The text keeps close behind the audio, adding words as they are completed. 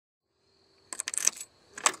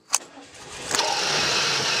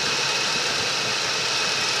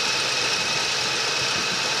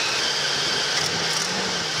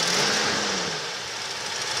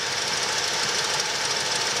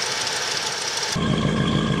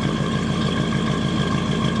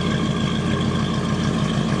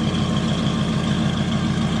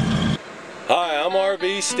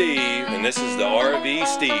Steve, and this is the RV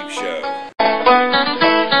Steve Show.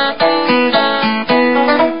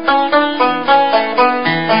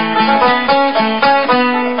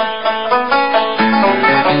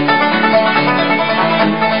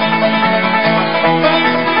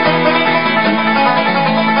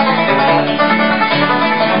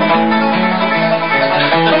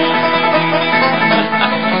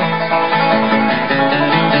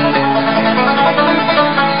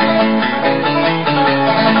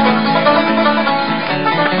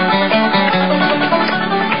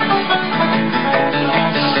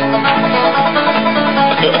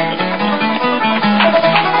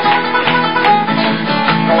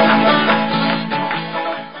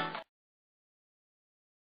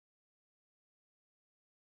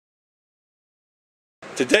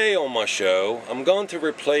 Today on my show, I'm going to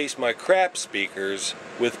replace my crap speakers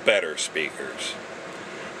with better speakers.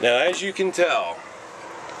 Now, as you can tell,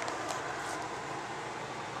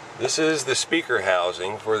 this is the speaker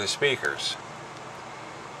housing for the speakers.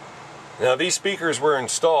 Now, these speakers were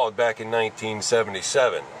installed back in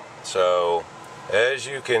 1977, so as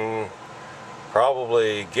you can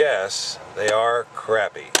probably guess, they are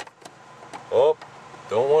crappy. Oh,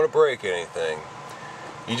 don't want to break anything.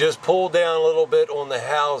 You just pull down a little bit on the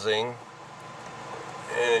housing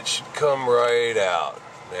and it should come right out.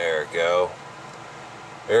 There we go.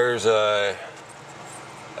 There's a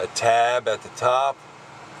tab at the top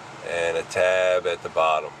and a tab at the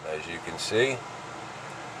bottom, as you can see.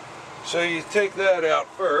 So you take that out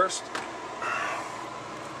first.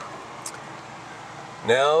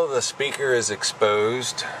 Now the speaker is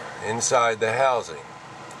exposed inside the housing.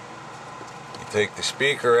 You take the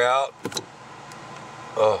speaker out.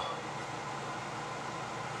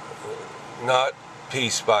 Not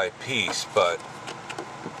piece by piece, but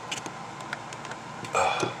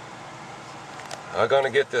I'm gonna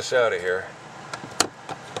get this out of here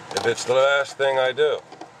if it's the last thing I do.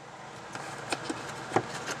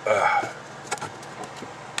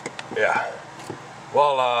 Yeah.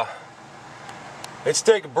 Well, let's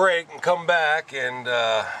take a break and come back, and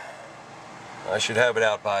I should have it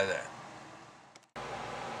out by then.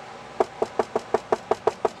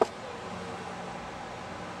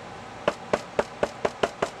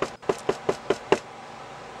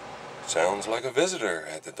 Sounds like a visitor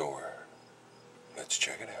at the door. Let's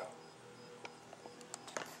check it out.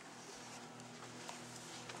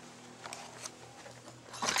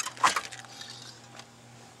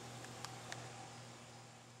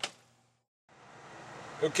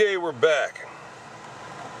 Okay, we're back.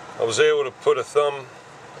 I was able to put a thumb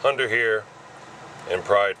under here and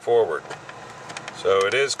pry it forward. So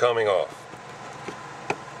it is coming off.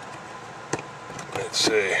 Let's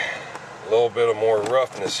see. A little bit of more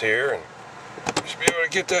roughness here, and should be able to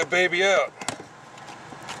get that baby out.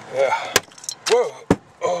 Yeah. Whoa.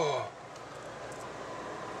 Oh.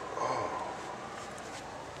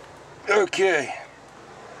 Okay.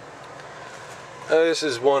 Now this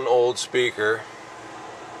is one old speaker.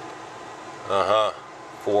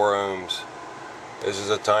 4 ohms. This is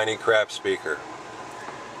a tiny crap speaker.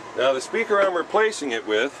 Now the speaker I'm replacing it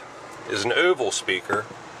with is an oval speaker.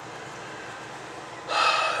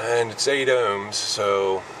 And it's 8 ohms,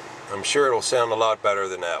 so I'm sure it'll sound a lot better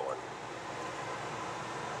than that one.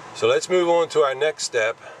 So let's move on to our next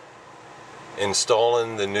step,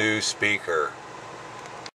 installing the new speaker.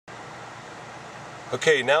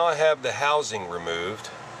 Okay, now I have the housing removed.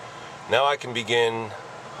 Now I can begin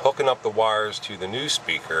hooking up the wires to the new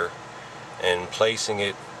speaker and placing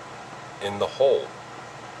it in the hole.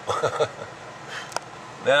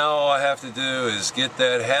 Now all I have to do is get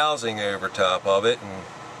that housing over top of it and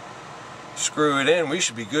screw it in. We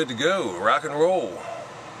should be good to go. Rock and roll.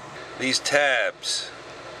 These tabs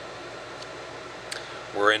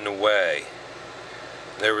were in the way.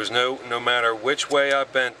 There was no matter which way I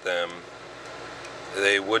bent them,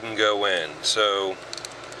 they wouldn't go in. So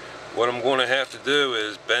what I'm going to have to do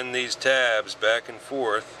is bend these tabs back and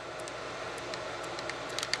forth.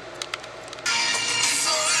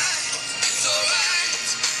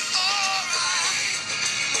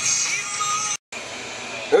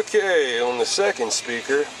 Okay, on the second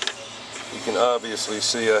speaker, you can obviously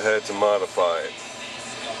see I had to modify it.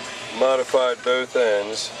 Modified both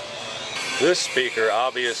ends. This speaker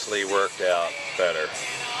obviously worked out better.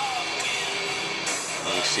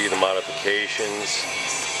 You can see the modifications.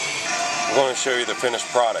 I'm going to show you the finished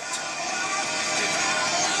product.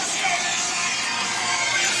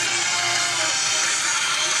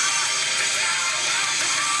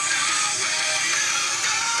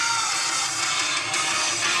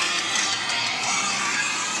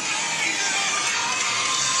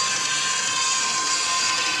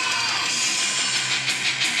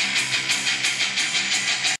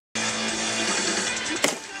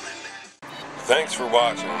 thanks for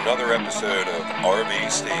watching another episode of RV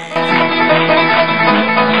Steve.